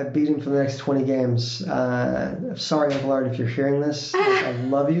I beat him for the next 20 games. I'm sorry, Uncle Art, if you're hearing this. I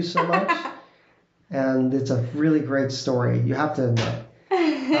love you so much, and it's a really great story. You have to admit.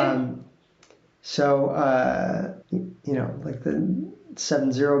 The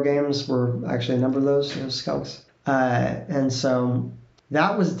 7-0 games were actually a number of those, skunks. And so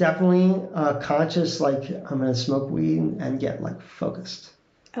that was definitely conscious, I'm going to smoke weed and get focused.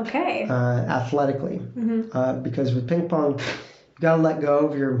 Okay. Athletically. Mm-hmm. Because with ping pong, you got to let go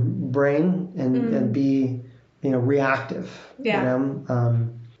of your brain and be, reactive. Yeah.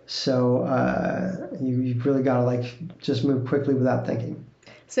 You've really got to just move quickly without thinking.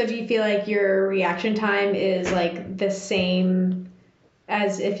 So do you feel like your reaction time is the same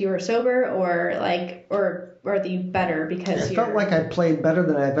as if you were sober, or are you better because I felt like I played better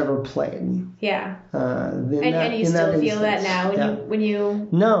than I've ever played. Yeah. And you still feel that now when you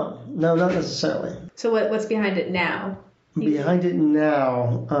No, not necessarily. So what's behind it now? Behind it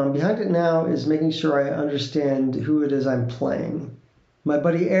now is making sure I understand who it is I'm playing. My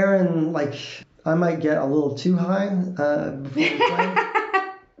buddy Aaron, I might get a little too high before we play.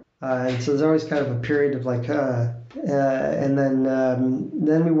 And so there's always kind of a period of and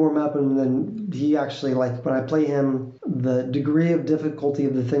then we warm up, and then he actually when I play him, the degree of difficulty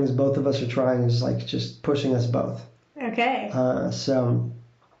of the things both of us are trying is just pushing us both. Okay. So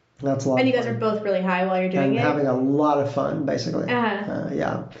that's a lot. And you guys are both really high while you're doing it. And having a lot of fun, basically.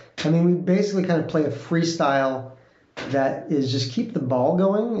 Yeah. I mean, we basically kind of play a freestyle that is just keep the ball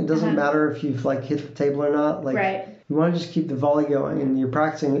going. It doesn't matter if you've hit the table or not. Right. You want to just keep the volley going, and you're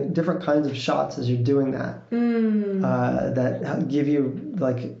practicing different kinds of shots as you're doing that. That give you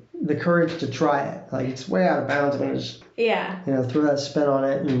the courage to try it. It's way out of bounds. I'm gonna just throw that spin on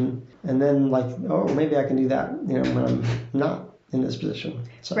it, and then maybe I can do that. When I'm not in this position.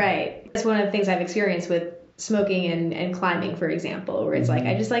 So. Right. That's one of the things I've experienced with smoking and climbing, for example, where it's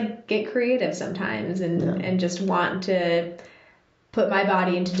I just get creative sometimes and just want to put my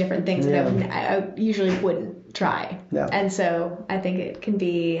body into different things that I usually wouldn't try. Yeah. And so I think it can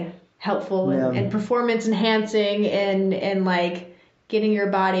be helpful and performance enhancing and getting your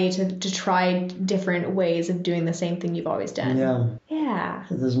body to try different ways of doing the same thing you've always done. Yeah.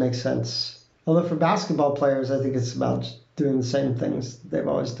 It does make sense. Although for basketball players, I think it's about just doing the same things they've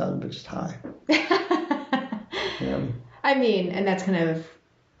always done, but just high. I mean, and that's kind of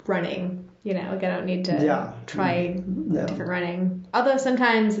running. I don't need to try different running. Although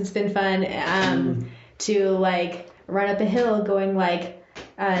sometimes it's been fun to run up a hill going like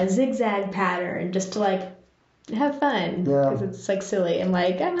a zigzag pattern just to like have fun because it's like silly. I'm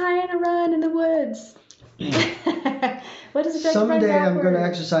like, I'm high on a run in the woods. What is it? Someday I'm going to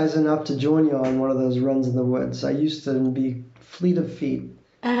exercise enough to join you on one of those runs in the woods. I used to be fleet of feet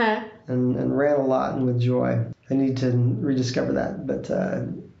and ran a lot and with joy. I need to rediscover that. But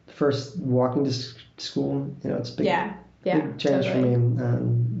first, walking to school, it's big, big change for me.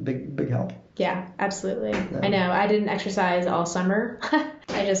 Big help. Yeah, absolutely. Yeah. I know. I didn't exercise all summer.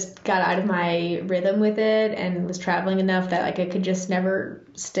 I just got out of my rhythm with it and was traveling enough that like I could just never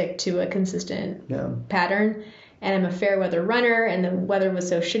stick to a consistent pattern. And I'm a fair weather runner, and the weather was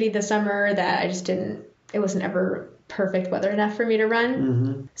so shitty this summer that I just didn't. It wasn't ever perfect weather enough for me to run.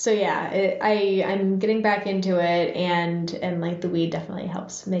 Mm-hmm. So yeah, I'm getting back into it, and like the weed definitely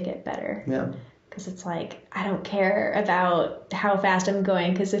helps make it better. Yeah. Because it's like, I don't care about how fast I'm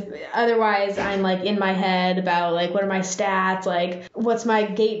going, because if otherwise I'm like in my head about like, what are my stats? Like, what's my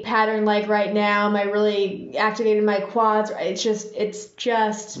gait pattern like right now? Am I really activating my quads? It's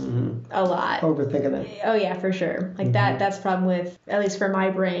just a lot. Overthinking it. Oh yeah, for sure. Like that's the problem with, at least for my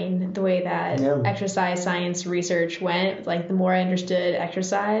brain, the way that exercise science research went. Like the more I understood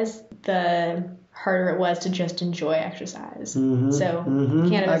exercise, the harder it was to just enjoy exercise. So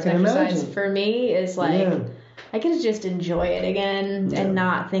cannabis exercise for me is like I get to just enjoy it again and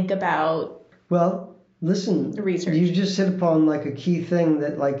not think about research. You just hit upon like a key thing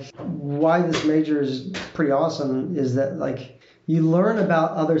that like why this major is pretty awesome is that like you learn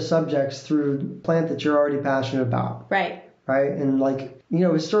about other subjects through plant that you're already passionate about. Right. And like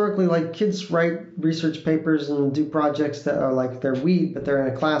historically, like kids write research papers and do projects that are like they're weed, but they're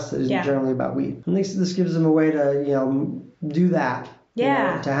in a class that isn't generally about weed. And this gives them a way to, do that.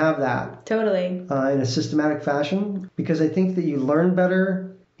 Yeah. To have that. Totally. In a systematic fashion, because I think that you learn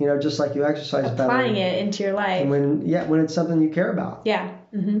better, just like you exercise better. Applying it into your life. And when it's something you care about. Yeah.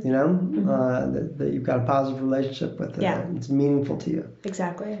 That you've got a positive relationship with it. Yeah. It's meaningful to you.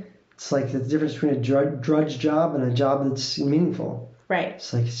 Exactly. It's like the difference between a drudge job and a job that's meaningful. Right.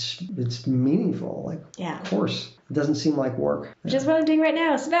 It's like it's meaningful. Like, of course. It doesn't seem like work. Which is what I'm doing right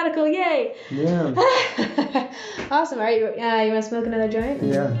now. Sabbatical, yay! Yeah. Awesome. All right, you want to smoke another joint?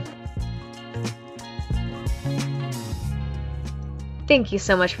 Yeah. Thank you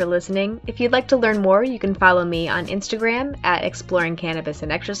so much for listening. If you'd like to learn more, you can follow me on Instagram at Exploring Cannabis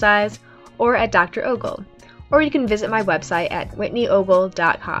and Exercise or at Dr. Ogle. Or you can visit my website at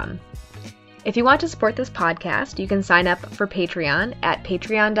whitneyogle.com. If you want to support this podcast, you can sign up for Patreon at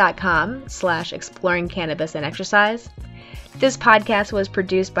patreon.com/exploring cannabis and exercise. This podcast was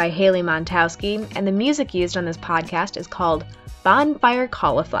produced by Haley Montowski, and the music used on this podcast is called Bonfire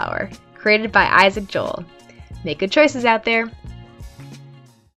Cauliflower, created by Isaac Joel. Make good choices out there.